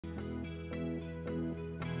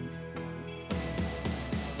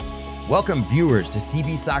Welcome viewers to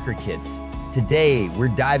CB Soccer Kids. Today we're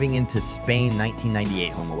diving into Spain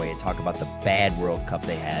 1998 home away and talk about the bad World Cup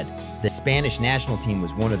they had. The Spanish national team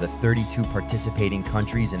was one of the 32 participating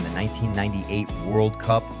countries in the 1998 World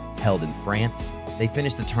Cup held in France. They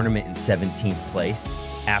finished the tournament in 17th place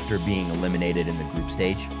after being eliminated in the group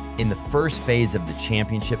stage. In the first phase of the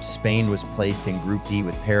championship, Spain was placed in Group D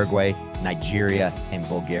with Paraguay, Nigeria, and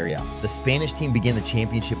Bulgaria. The Spanish team began the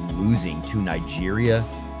championship losing to Nigeria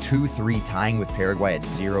 2-3, tying with Paraguay at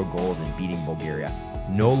 0 goals and beating Bulgaria.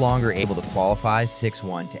 No longer able to qualify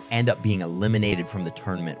 6-1 to end up being eliminated from the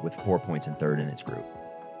tournament with 4 points in third in its group.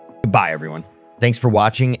 Goodbye, everyone. Thanks for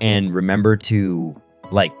watching, and remember to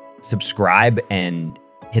subscribe, and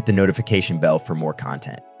hit the notification bell for more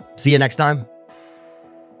content. See you next time.